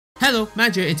Hello,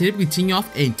 Magi, and today we continue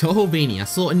off in Touhouvania.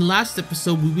 So in the last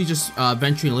episode, we were just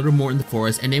venturing a little more in the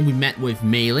forest, and then we met with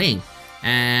Mei Ling.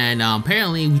 And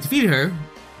apparently we defeated her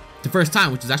the first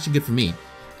time, which is actually good for me.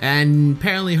 And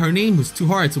apparently her name was too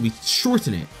hard, so we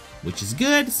shortened it, which is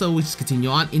good. So we just continue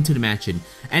on into the mansion.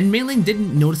 And Mei Ling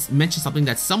didn't mention something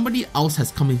that somebody else has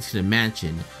come into the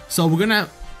mansion. So we're gonna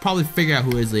probably figure out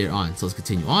who it is later on. So let's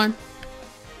continue on.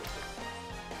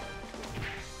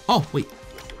 Oh, wait.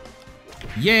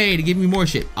 Yay, to give me more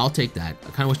shit. I'll take that. I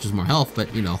kind of wish there's more health,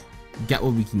 but you know, get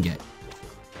what we can get.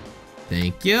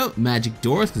 Thank you. Magic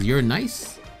doors, because you're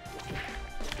nice.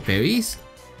 Fairies.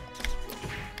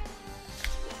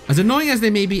 As annoying as they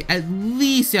may be, at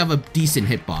least they have a decent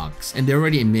hitbox. And they're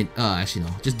already in mid. Actually,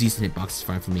 no. Just decent hitbox is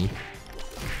fine for me.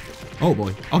 Oh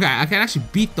boy. Okay, I can actually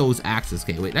beat those axes.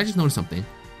 Okay, wait. I just noticed something.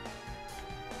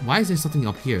 Why is there something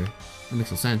up here? That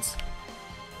makes no sense.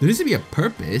 There needs to be a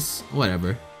purpose.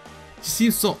 Whatever. It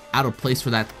seems so out of place for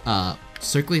that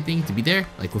circly thing to be there,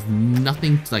 like with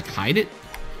nothing to like hide it.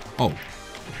 Oh.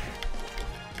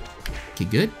 Okay,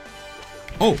 good.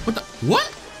 Oh, what the?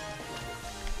 What?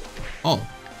 Oh.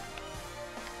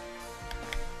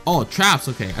 Oh, traps.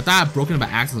 Okay, I thought I had broken it by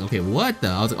accident. Okay, what the?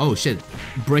 I was like, oh shit,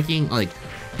 breaking like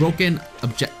broken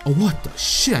object. Oh, what the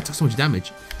shit? I took so much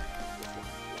damage.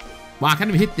 Wow, I can't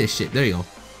even hit this shit. There you go.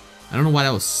 I don't know why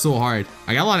that was so hard.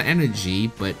 I got a lot of energy,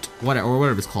 but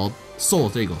whatever it's called.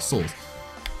 Souls, there you go, souls.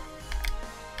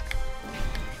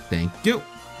 Thank you.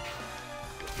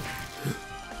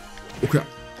 Okay.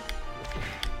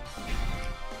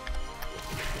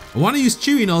 I want to use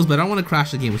Chewy Nose, but I don't want to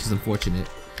crash the game, which is unfortunate.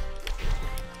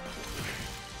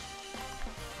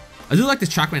 I do like this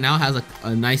track right now. It has like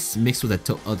a nice mix with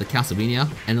the Castlevania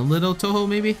and a little Touhou,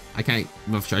 maybe. I can't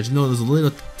remember sure. I just know there's a little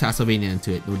Castlevania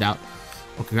into it, no doubt.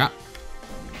 Okay, crap.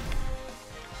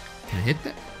 Can I hit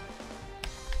that?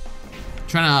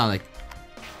 Trying to like,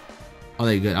 oh,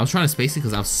 there you go. I was trying to space it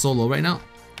because I was so low right now.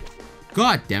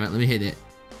 God damn it, let me hit it.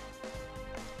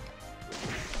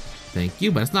 Thank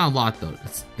you, but it's not a lot though.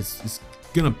 It's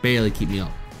gonna barely keep me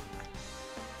up.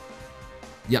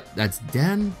 Yep, that's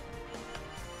done.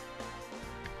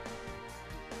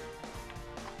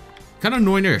 Kind of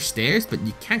annoying there are stairs, but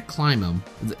you can't climb them.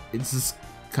 It's just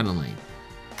kind of lame.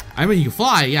 I mean, you can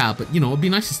fly, yeah, but you know, it'd be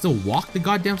nice to still walk the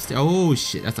goddamn stair. Oh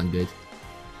shit, that's not good.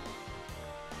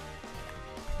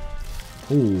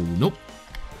 Oh, nope.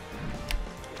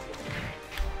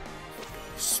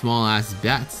 Small ass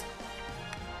bats.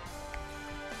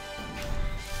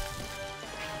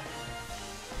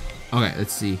 Okay,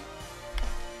 let's see.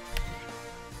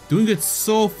 Doing good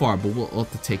so far, but we'll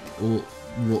have to take. We'll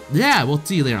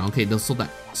see you later on. Okay, so that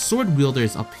sword wielder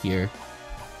is up here.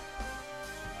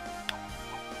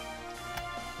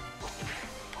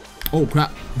 Oh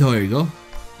crap! There you go.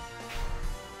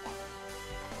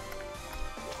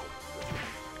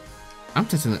 I'm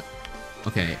testing it.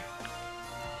 Okay.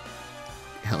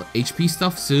 Hell, HP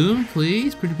stuff soon,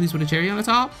 please. Pretty please with a cherry on the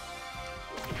top.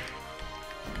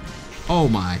 Oh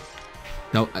my.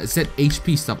 No, I said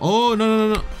HP stuff. Oh,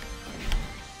 no.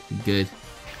 Good.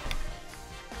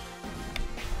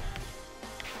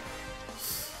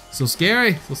 So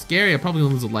scary. So scary. I probably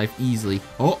gonna lose a life easily.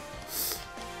 Oh.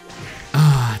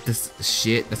 Ah, this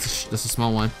shit. That's a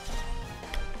small one.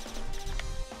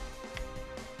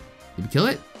 Did we kill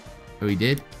it? Oh, he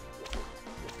did.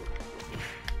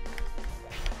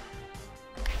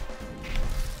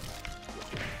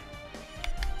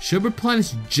 Should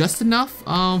replenish just enough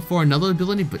for another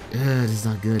ability, but this is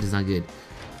not good. It's not good.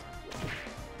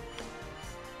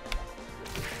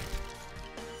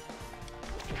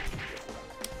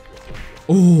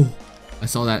 Oh, I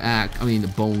saw that act. I mean the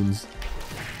bones.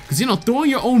 Cause you know throwing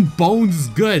your own bones is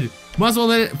good. Might as well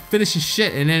let it finish his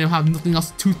shit, and then you'll have nothing else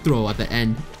to throw at the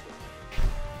end.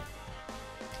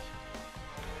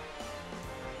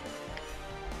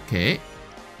 Okay,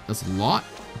 that's a lot,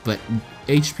 but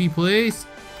HP please.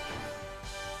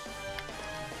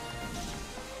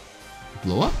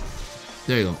 Blow up?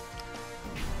 There you go.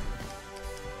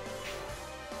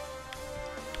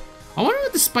 I wonder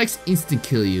if the spikes instant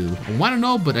kill you. I want to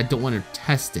know, but I don't want to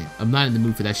test it. I'm not in the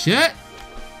mood for that shit.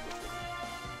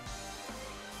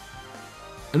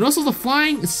 And also the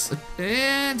flying is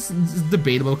it's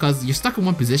debatable because you're stuck in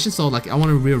one position, so like I want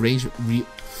to rearrange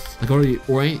like already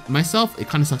orient myself. It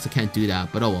kind of sucks I can't do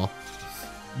that, but oh well.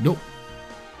 Nope.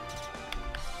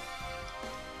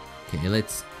 Okay,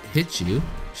 let's hit you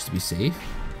just to be safe.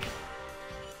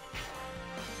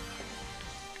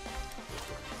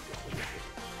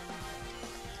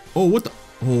 Oh, what the?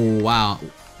 Oh, wow.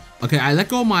 Okay, I let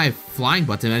go of my flying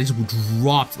button and I just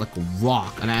dropped like a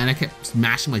rock. And I kept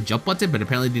smashing my jump button, but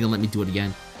apparently it didn't let me do it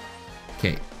again.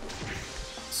 Okay.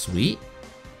 Sweet.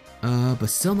 But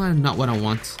still not what I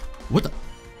want. What the?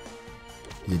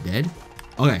 Is it dead?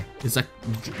 Okay, it's like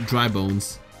dry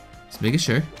bones. Just making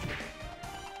sure.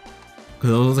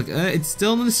 Cause I was like, it's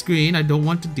still on the screen. I don't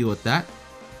want to deal with that.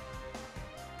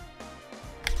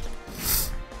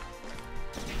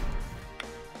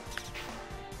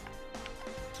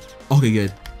 Okay,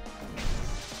 good.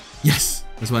 Yes,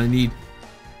 that's what I need.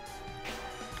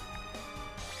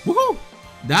 Woohoo!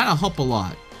 That'll help a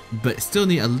lot, but still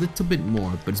need a little bit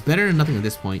more. But it's better than nothing at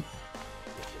this point.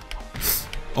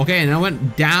 Okay, and I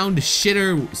went down the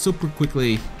shitter super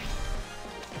quickly.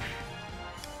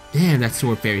 Damn, that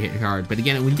sword fairy hit hard. But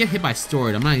again, when you get hit by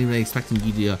sword, I'm not even really expecting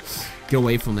you to get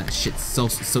away from that shit so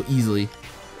easily.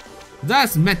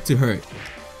 That's meant to hurt.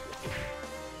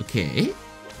 Okay.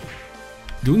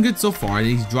 Doing good so far.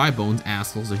 These dry bones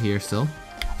assholes are here still.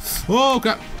 Oh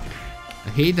crap. I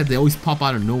hate that they always pop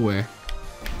out of nowhere.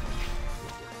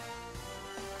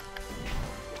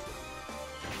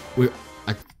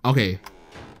 Okay.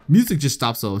 Music just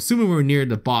stopped, so assuming we're near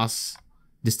the boss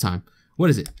this time. What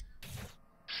is it?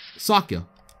 Sakuya,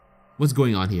 what's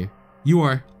going on here? You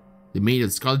are the maid of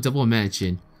the Scarlet Devil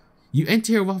Mansion. You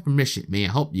enter here without permission. May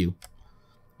I help you?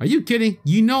 Are you kidding?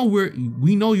 You know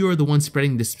we know you're the one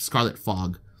spreading this scarlet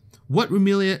fog. What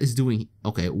Rumelia is doing?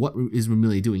 Okay, what is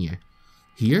Rumelia doing here?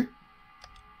 Here?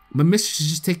 My mistress is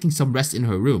just taking some rest in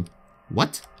her room.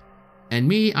 What? And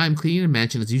me, I'm cleaning the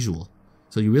mansion as usual.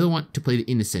 So you really want to play the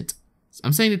innocent?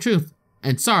 I'm saying the truth.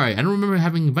 And sorry, I don't remember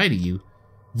having invited you.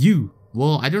 You.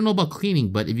 Well, I don't know about cleaning,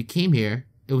 but if you came here,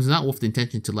 it was not with the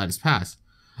intention to let us pass.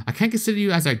 I can't consider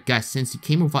you as our guest since you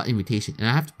came without invitation, and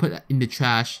I have to put in the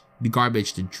trash, the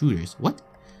garbage, the intruders. What?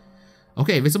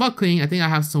 Okay, if it's about cleaning, I think I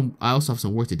also have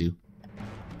some work to do.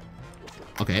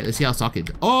 Okay, let's see how Sakuya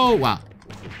does. Oh, wow.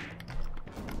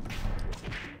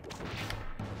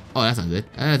 Oh, that's not good.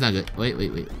 That's not good.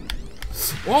 Wait.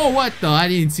 Oh, what the? I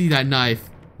didn't see that knife.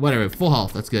 Whatever, full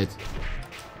health. That's good.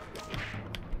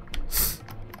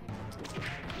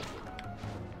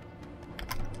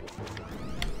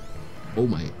 Oh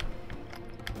my.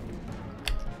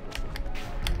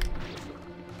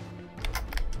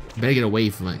 Better get away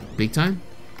from it. Big time?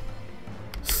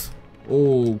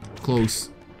 Oh, close.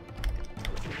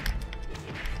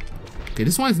 Okay,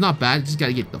 this one's not bad. Just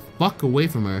gotta get the fuck away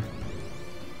from her.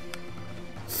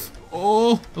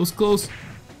 Oh, that was close.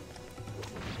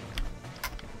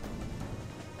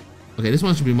 Okay, this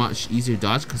one should be much easier to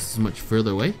dodge because it's much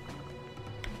further away.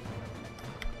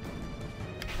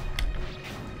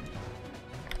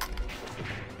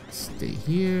 Stay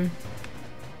here.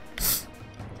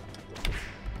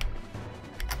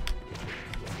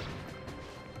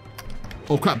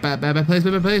 Oh crap, bad place.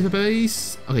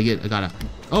 Okay, good, I got it.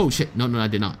 Oh shit, no, I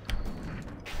did not.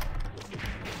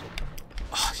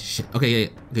 Oh shit, okay, yeah.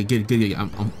 Okay, good.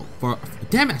 I'm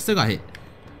damn it, I still got hit.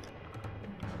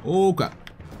 Oh crap.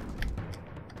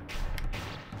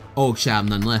 Oh shit, I have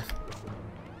none left.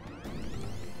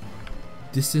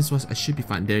 Distance was, I should be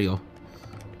fine, there you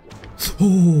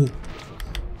go.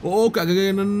 Oh god,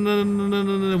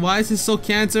 no. Why is this so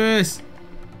cancerous?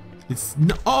 It's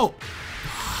no, oh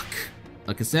fuck.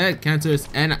 Like I said, cancerous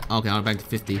and okay, I'm back to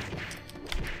 50.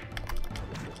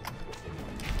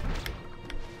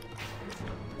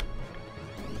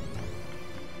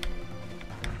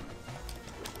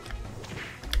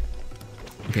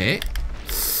 Okay.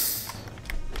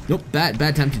 Nope,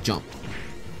 bad time to jump.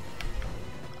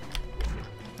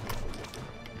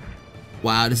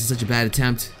 Wow, this is such a bad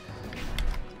attempt.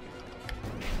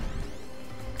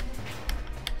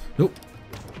 Nope.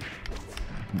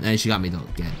 And she got me though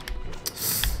again.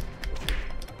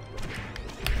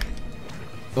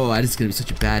 Oh, this is gonna be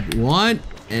such a bad one,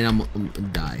 and I'm gonna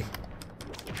die.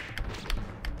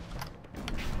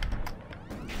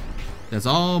 That's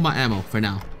all my ammo for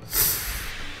now.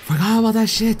 Forgot about that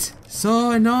shit.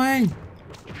 So annoying.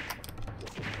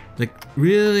 Like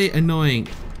really annoying.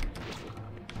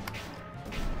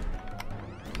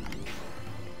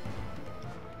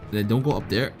 And then don't go up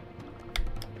there.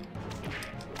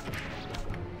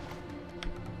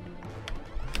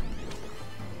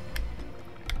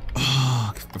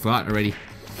 Oh, I forgot already.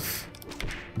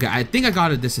 Okay, I think I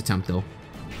got it this attempt though.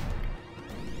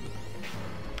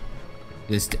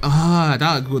 I thought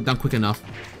I'd go down quick enough.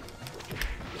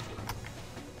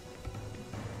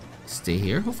 Stay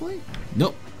here, hopefully?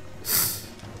 Nope.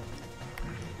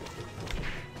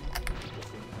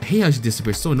 I hate how she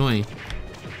disappears, so annoying.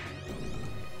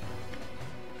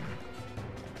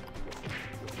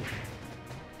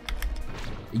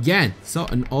 Again, so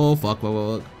oh fuck,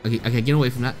 whoa. Okay, get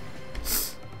away from that.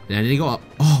 Then I didn't go up.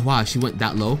 Oh wow, she went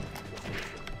that low.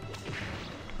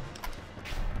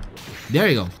 There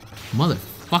you go.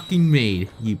 Motherfucking maid.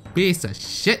 You piece of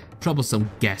shit. Troublesome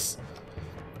guest.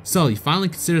 So, you finally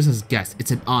consider us as guests.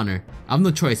 It's an honor. I have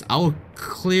no choice. I will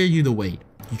clear you the way.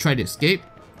 You try to escape?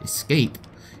 Escape.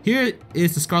 Here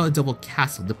is the Scarlet Devil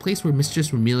Castle, the place where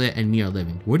Mistress Romelia and me are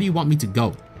living. Where do you want me to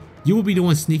go? You will be the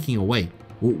one sneaking away.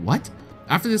 What?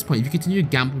 After this point, if you continue to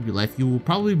gamble with your life, you will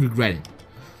probably regret it.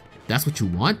 That's what you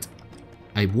want?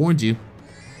 I warned you.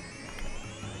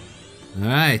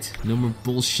 Alright, no more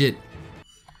bullshit.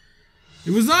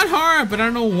 It was not hard, but I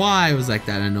don't know why it was like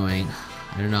that annoying.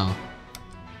 I don't know.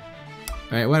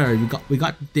 Alright, whatever. We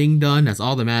got the thing done. That's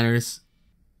all that matters.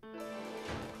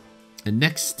 And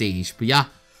next stage. But yeah,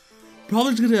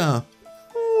 probably just gonna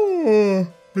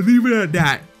leave it at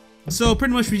that. So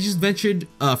pretty much we just ventured,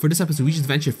 for this episode, we just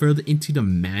ventured further into the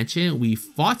mansion. We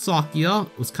fought Sakuya.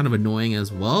 It was kind of annoying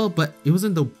as well, but it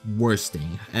wasn't the worst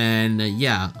thing. And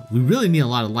yeah, we really need a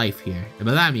lot of life here. And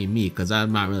by that I mean me, because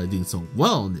I'm not really doing so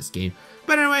well in this game.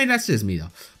 But anyway, that's just me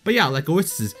though. But yeah, like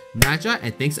always, this is Magi,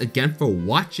 and thanks again for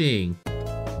watching.